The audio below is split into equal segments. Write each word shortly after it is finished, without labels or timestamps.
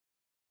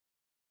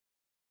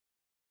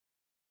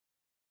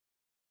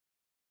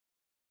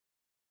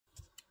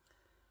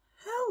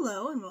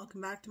Hello and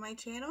welcome back to my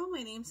channel.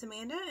 My name's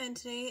Amanda and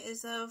today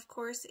is of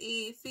course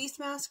a Face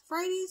Mask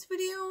Fridays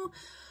video.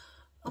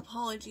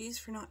 Apologies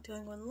for not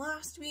doing one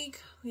last week.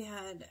 We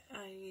had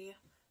an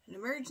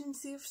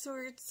emergency of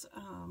sorts.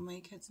 My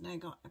kids and I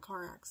got in a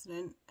car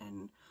accident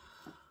and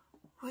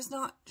was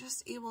not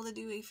just able to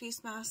do a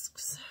face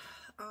masks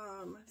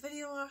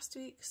video last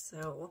week,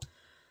 so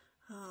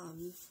I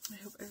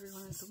hope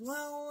everyone is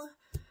well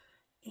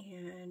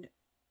and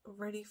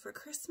ready for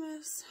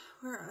Christmas.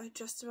 We're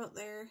just about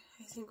there.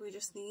 I think we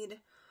just need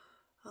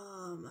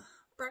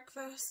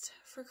breakfast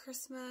for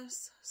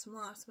Christmas, some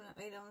last minute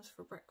items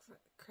for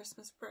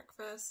Christmas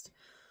breakfast.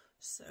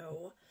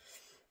 So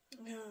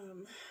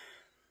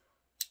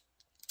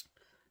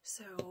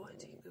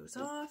take those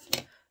off.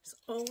 As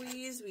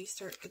always, we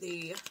start with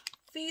a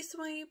face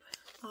wipe.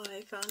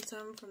 I found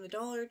some from the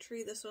Dollar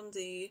Tree. This one's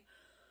a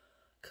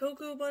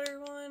cocoa butter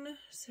one,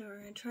 so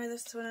we're going to try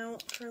this one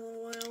out for a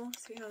little while,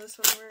 see how this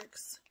one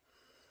works.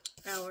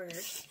 Our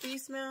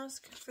face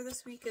mask for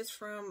this week is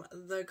from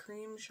The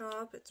Cream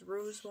Shop. It's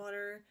rose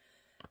water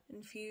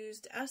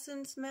infused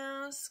essence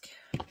mask.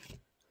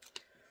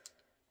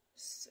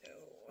 So,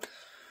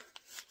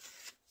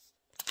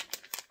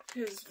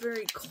 it is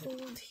very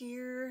cold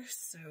here,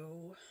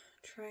 so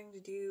trying to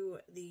do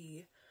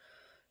the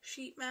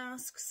sheet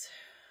masks.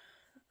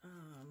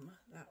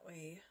 That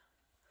way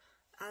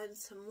add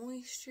some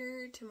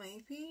moisture to my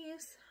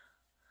face.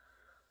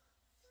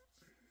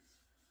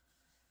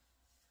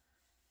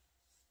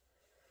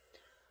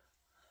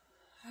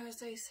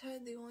 As I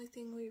said, the only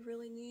thing we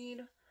really need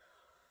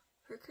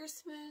for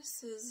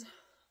Christmas is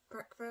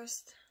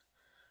breakfast.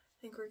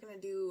 I think we're gonna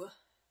do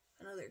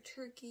another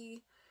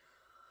turkey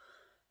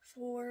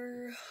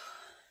for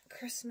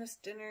Christmas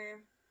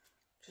dinner,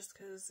 just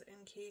because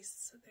in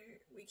case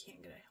we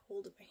can't get a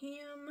hold of a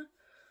ham.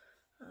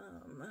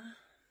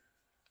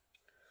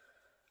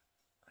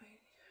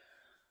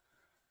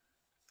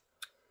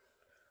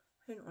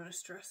 I didn't want to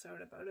stress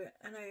out about it,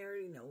 and I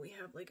already know we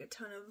have like a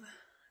ton of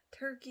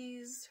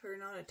turkeys, or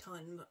not a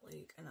ton, but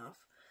like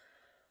enough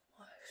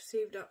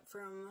saved up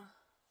from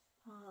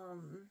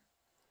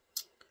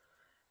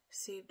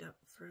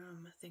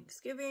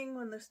Thanksgiving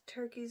when the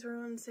turkeys were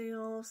on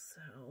sale.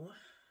 So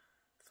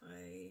if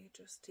I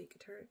just take a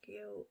turkey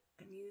out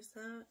and use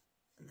that,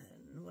 and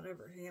then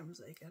whatever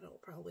hams I get, I'll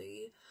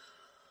probably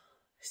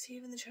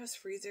save in the chest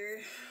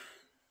freezer.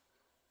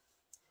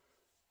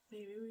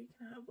 Maybe we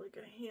can have like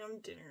a ham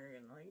dinner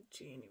in like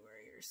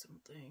January or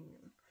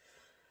something.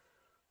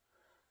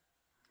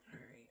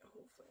 Alright,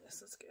 hopefully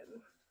this is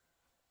good.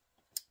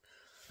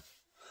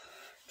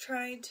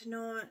 Tried to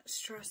not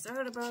stress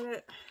out about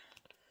it.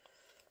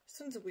 This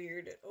one's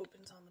weird. It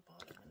opens on the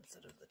bottom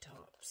instead of the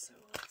top, so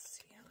let's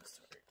see how this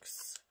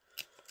works.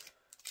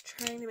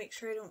 Trying to make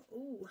sure I don't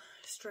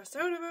stress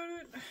out about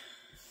it.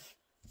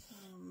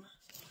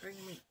 Trying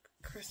to make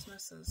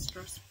Christmas as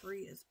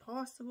stress-free as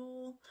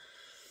possible.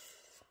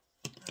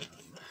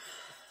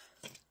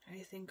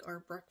 I think our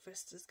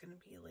breakfast is going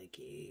to be like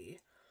a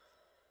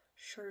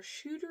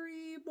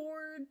charcuterie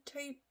board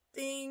type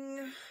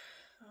thing.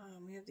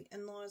 We have the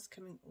in-laws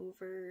coming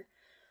over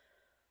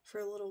for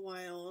a little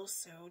while,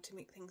 so to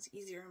make things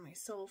easier on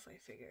myself, I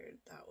figured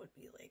that would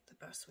be like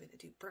the best way to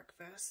do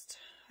breakfast.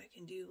 I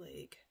can do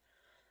like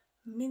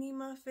mini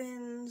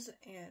muffins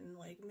and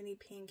like mini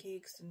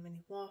pancakes and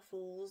mini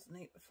waffles the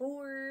night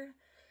before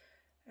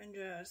and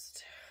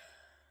just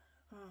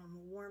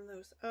warm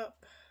those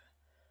up.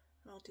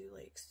 And I'll do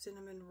like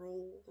cinnamon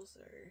rolls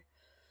or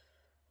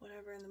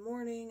whatever in the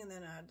morning, and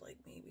then add like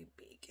maybe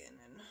bacon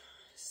and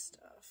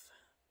stuff.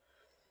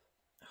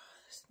 Oh,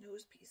 this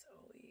nose piece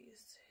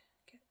always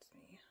gets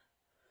me.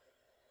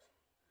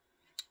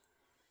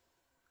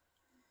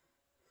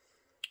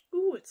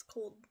 Ooh, it's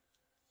cold.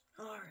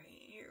 Alright,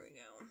 here we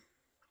go.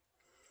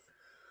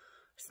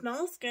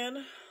 Smells good.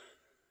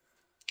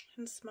 I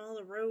can smell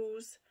the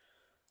rose.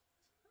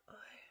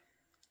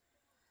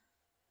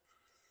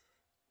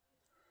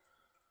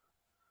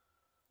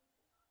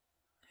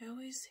 I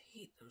always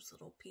hate those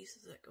little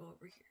pieces that go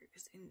over here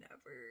because they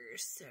never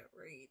sit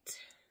right.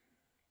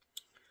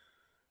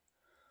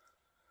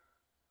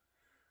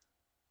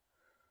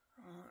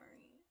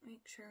 Alright,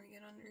 make sure we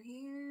get under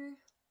here.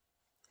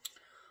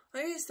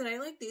 Like I said, I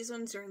like these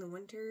ones during the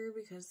winter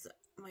because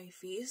my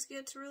face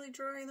gets really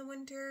dry in the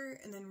winter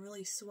and then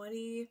really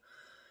sweaty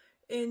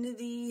in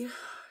the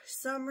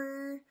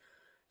summer.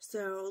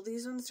 So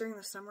these ones during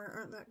the summer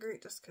aren't that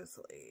great just because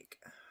like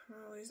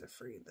I'm always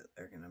afraid that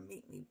they're gonna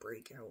make me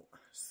break out,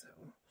 so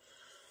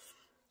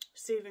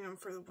saving them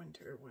for the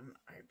winter when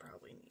I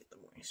probably need the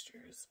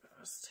moisture is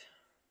best.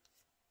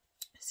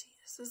 See,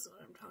 this is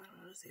what I'm talking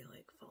about, is they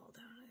like fall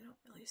down, they don't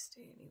really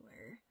stay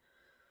anywhere.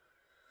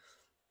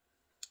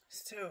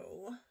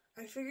 So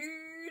I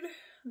figured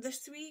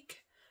this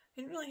week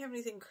I didn't really have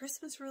anything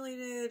Christmas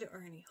related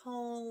or any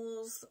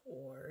hauls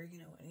or, you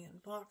know, any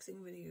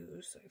unboxing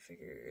videos, so I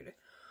figured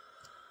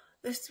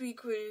this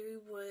week we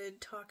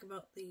would talk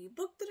about the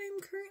book that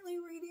I'm currently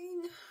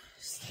reading.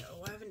 So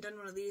I haven't done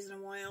one of these in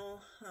a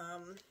while.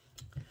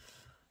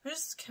 I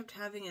just kept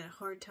having a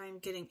hard time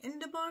getting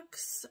into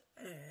books,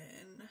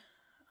 and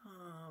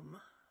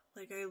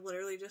like I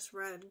literally just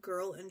read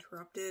Girl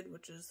Interrupted,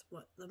 which is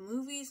what the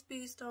movie's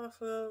based off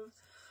of.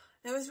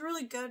 It was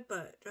really good,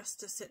 but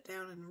just to sit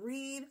down and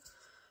read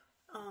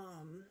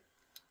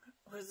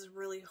was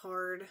really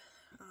hard.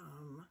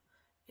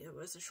 It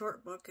was a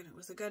short book and it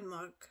was a good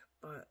book,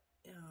 but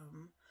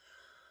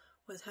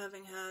with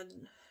having had,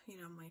 you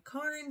know, my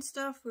car and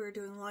stuff, we were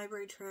doing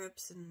library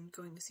trips and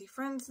going to see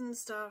friends and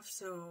stuff,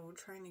 so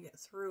trying to get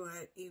through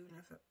it, even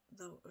if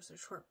though it was a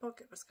short book,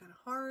 it was kind of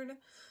hard.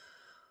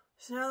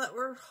 So now that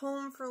we're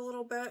home for a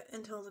little bit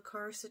until the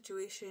car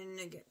situation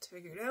gets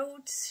figured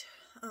out,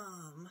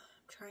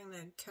 trying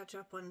to catch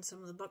up on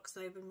some of the books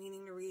that I've been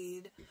meaning to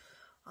read.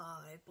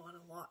 I bought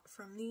a lot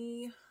from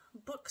the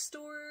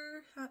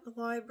bookstore at the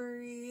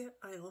library.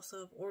 I also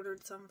have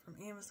ordered some from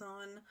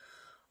Amazon.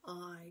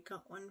 I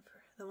got one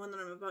for the one that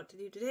I'm about to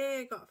do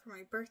today. I got for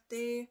my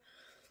birthday.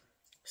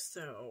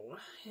 So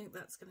I think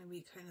that's going to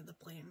be kind of the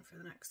plan for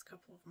the next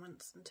couple of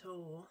months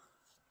until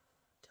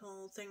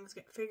things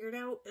get figured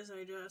out, is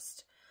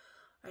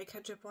I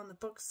catch up on the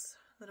books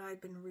that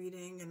I've been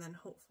reading, and then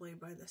hopefully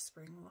by this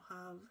spring we'll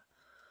have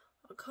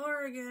a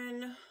car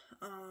again.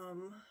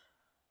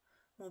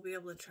 We'll be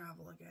able to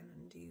travel again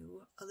and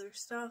do other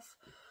stuff.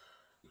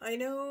 I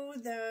know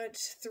that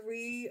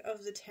 3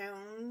 of the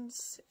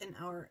towns in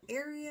our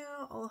area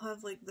all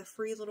have like the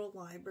free little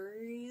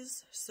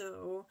libraries,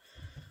 so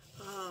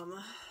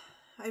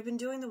I've been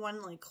doing the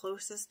one like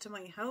closest to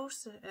my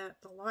house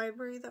at the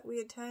library that we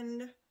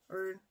attend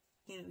or,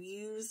 you know,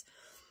 use,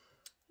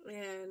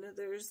 and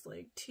there's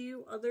like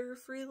 2 other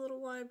free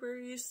little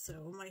libraries,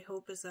 so my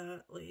hope is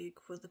that like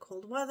with the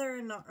cold weather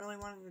and not really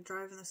wanting to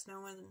drive in the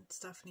snow and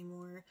stuff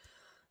anymore,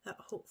 that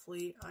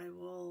hopefully I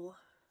will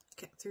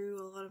get through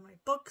a lot of my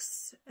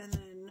books, and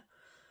then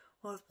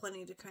we'll have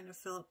plenty to kind of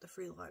fill up the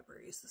free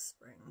libraries this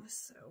spring.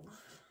 So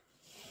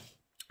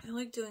I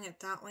like doing it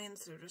that way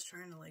instead of just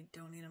trying to like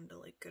donate them to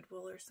like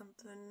Goodwill or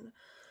something,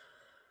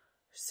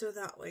 so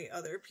that way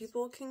other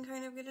people can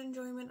kind of get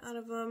enjoyment out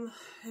of them.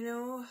 I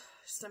know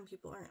some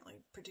people aren't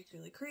like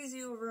particularly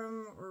crazy over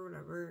them or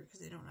whatever because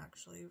they don't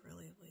actually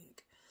really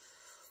like,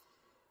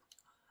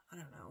 I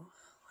don't know.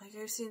 Like,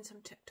 I've seen some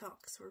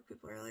TikToks where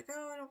people are like,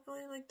 oh, I don't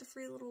really like the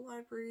free little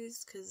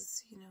libraries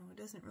because, you know, it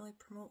doesn't really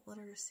promote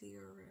literacy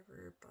or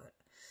whatever, but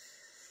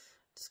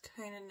it's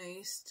kind of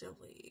nice to,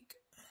 like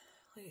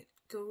it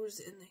goes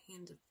in the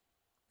hands of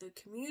the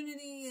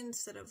community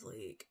instead of,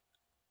 like,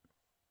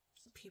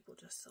 people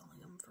just selling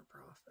them for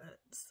profit.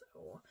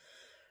 So,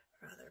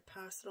 I'd rather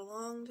pass it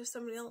along to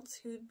somebody else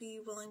who'd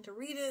be willing to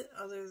read it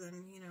other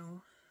than, you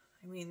know,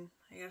 I mean,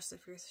 I guess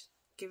if you're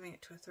giving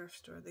it to a thrift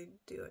store, they'd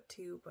do it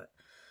too, but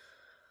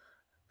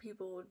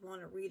people would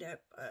want to read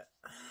it, but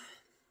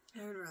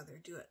I would rather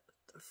do it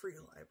the free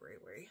library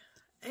way.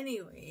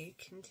 Anyway,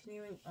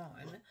 continuing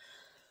on,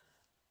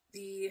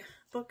 the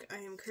book I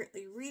am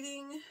currently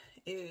reading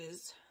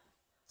is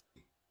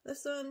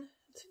this one.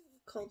 It's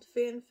called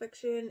Fan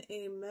Fiction,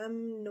 a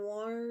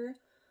memoir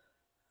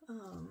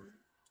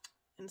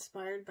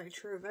inspired by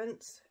true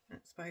events, and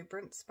it's by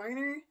Brent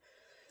Spiner.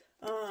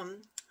 I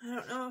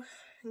don't know,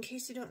 in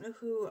case you don't know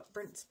who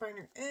Brent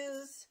Spiner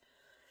is,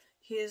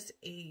 he is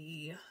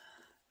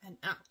an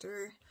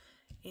actor,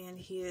 and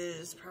he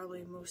is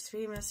probably most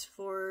famous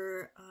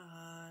for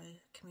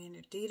Commander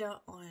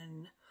Data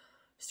on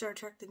Star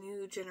Trek The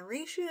New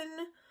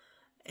Generation,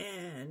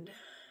 and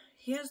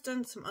he has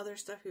done some other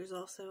stuff. He was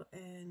also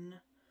in,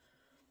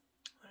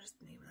 what is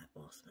the name of that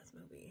Will Smith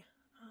movie?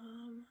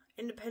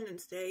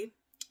 Independence Day.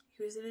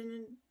 He was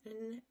in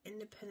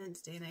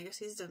Independence Day, and I guess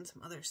he's done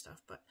some other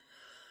stuff, but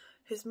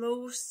his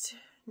most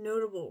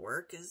notable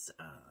work is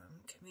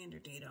Commander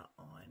Data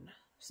on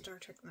Star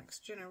Trek Next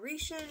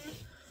Generation.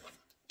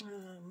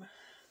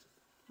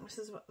 This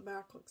is what the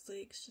back looks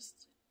like. It's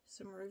just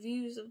some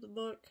reviews of the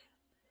book.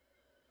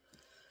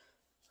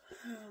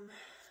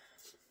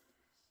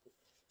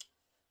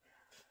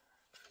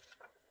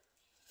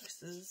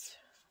 This is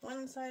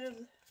one side of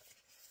the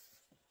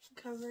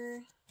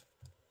cover.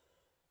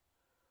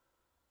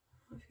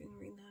 If you can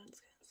read that, it's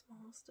kind of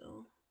small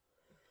still.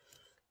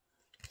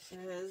 It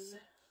says,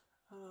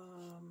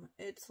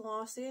 it's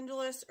Los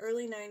Angeles,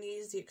 early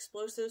 90s. The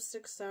explosive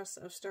success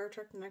of Star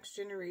Trek The Next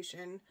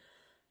Generation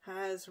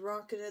has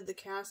rocketed the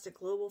cast to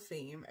global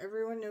fame.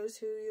 Everyone knows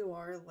who you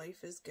are,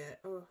 life is good.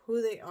 Or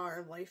who they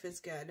are, life is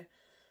good.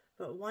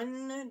 But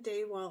one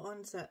day while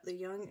on set, the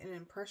young and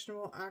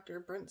impressionable actor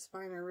Brent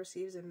Spiner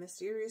receives a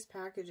mysterious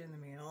package in the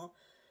mail.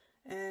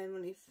 And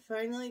when he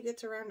finally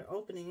gets around to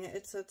opening it,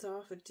 it sets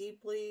off a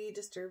deeply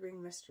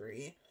disturbing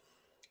mystery.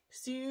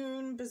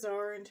 Soon,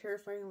 bizarre and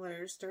terrifying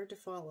letters start to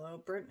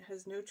follow. Brent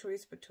has no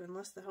choice but to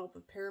enlist the help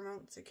of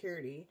Paramount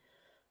Security.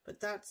 But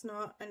that's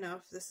not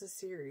enough. This is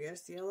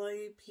serious. The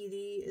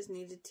LAPD is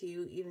needed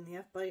too. Even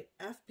the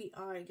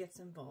FBI gets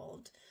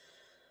involved.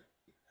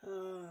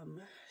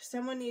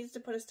 Someone needs to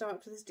put a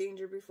stop to this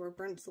danger before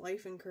Brent's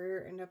life and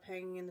career end up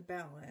hanging in the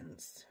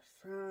balance.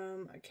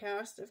 From a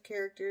cast of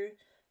characters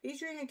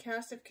featuring a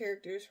cast of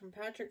characters from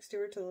Patrick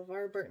Stewart to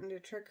LeVar Burton to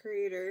Trek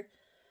creator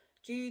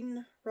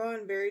Gene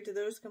Roddenberry to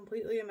those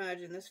completely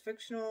imagined. This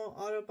fictional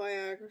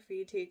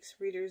autobiography takes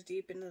readers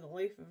deep into the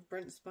life of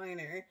Brent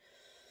Spiner.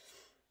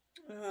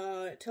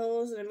 It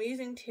tells an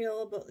amazing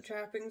tale about the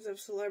trappings of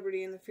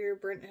celebrity and the fear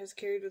Brent has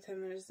carried with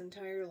him in his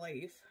entire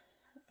life.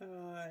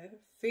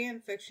 Fan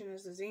fiction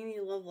is a zany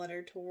love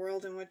letter to a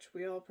world in which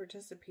we all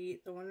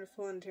participate, the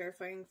wonderful and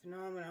terrifying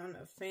phenomenon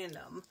of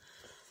fandom.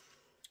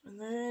 And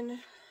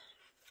then,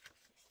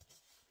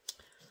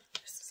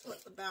 this is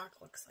what the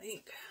back looks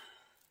like.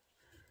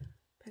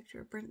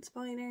 Picture of Brent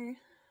Spiner.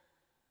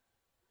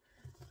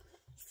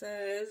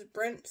 Says,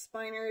 Brent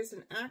Spiner is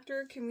an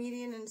actor,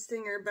 comedian, and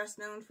singer best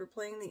known for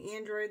playing the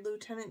android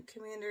Lieutenant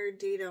Commander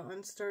Data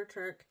on Star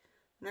Trek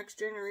Next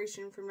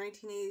Generation from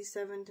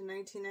 1987 to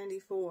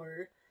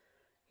 1994.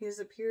 He has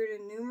appeared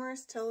in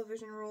numerous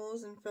television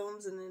roles in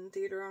films and in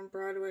theater on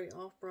Broadway,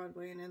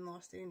 off-Broadway, and in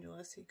Los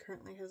Angeles. He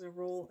currently has a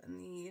role in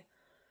the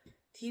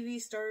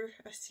TV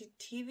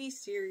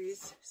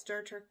series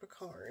Star Trek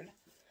Picard.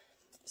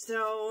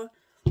 So,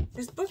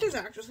 this book is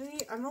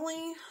actually,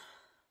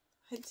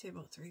 I'd say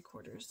about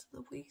 3/4 of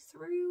the way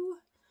through.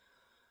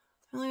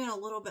 I only got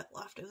a little bit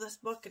left of this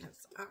book, and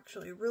it's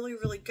actually really,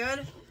 really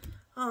good.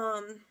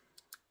 I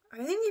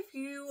think if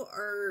you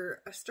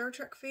are a Star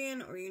Trek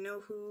fan, or you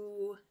know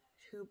who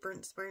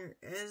Brent Spiner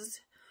is,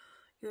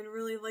 you would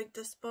really like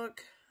this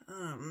book.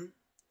 I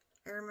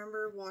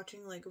remember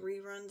watching like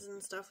reruns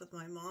and stuff with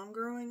my mom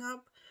growing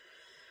up,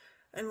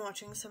 and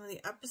watching some of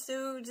the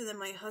episodes, and then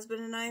my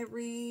husband and I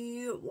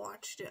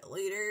re-watched it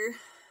later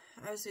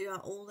as we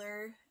got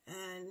older,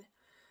 and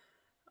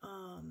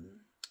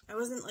I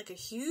wasn't like a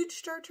huge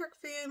Star Trek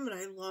fan, but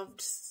I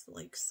loved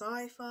like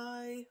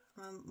sci-fi.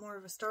 I'm more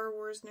of a Star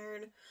Wars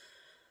nerd.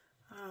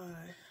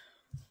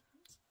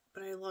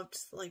 But I loved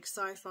like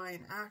sci-fi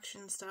and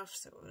action stuff,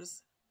 so it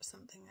was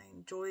something I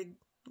enjoyed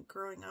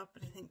growing up,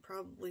 and I think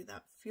probably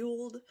that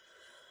fueled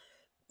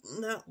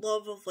that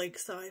love of like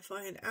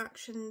sci-fi and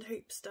action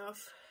type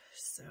stuff.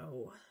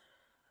 So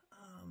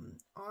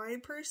I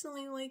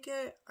personally like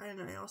it,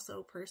 and I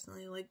also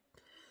personally like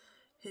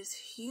his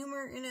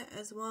humor in it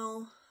as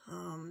well.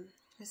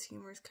 His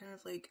humor is kind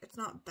of like, it's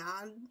not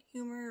bad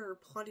humor or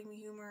plotting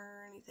humor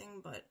or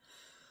anything, but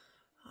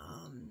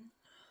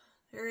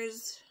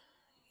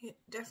he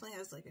definitely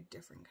has like a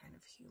different kind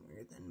of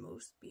humor than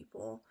most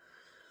people.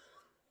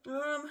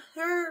 There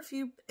are a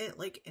few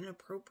like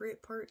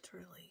inappropriate parts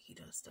where like he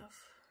does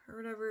stuff or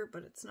whatever,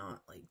 but it's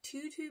not like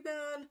too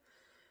bad.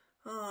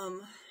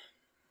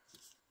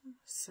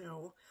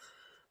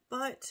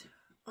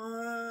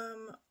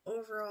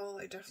 Overall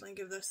I definitely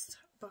give this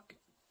book,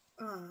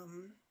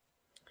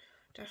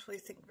 definitely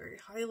think very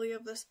highly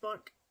of this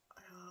book.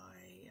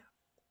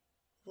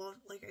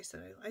 Like I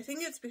said, I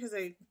think it's because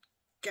I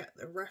get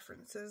the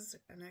references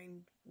and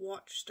I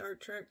watch Star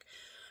Trek.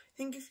 I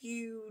think if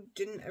you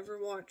didn't ever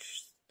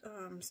watch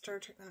Star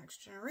Trek The Next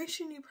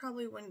Generation, you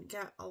probably wouldn't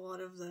get a lot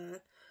of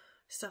the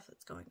stuff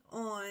that's going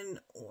on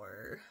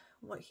or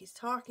what he's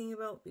talking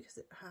about, because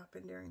it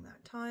happened during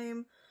that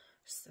time.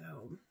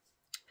 So,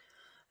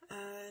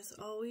 as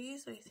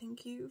always, I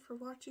thank you for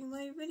watching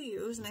my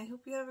videos, and I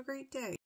hope you have a great day.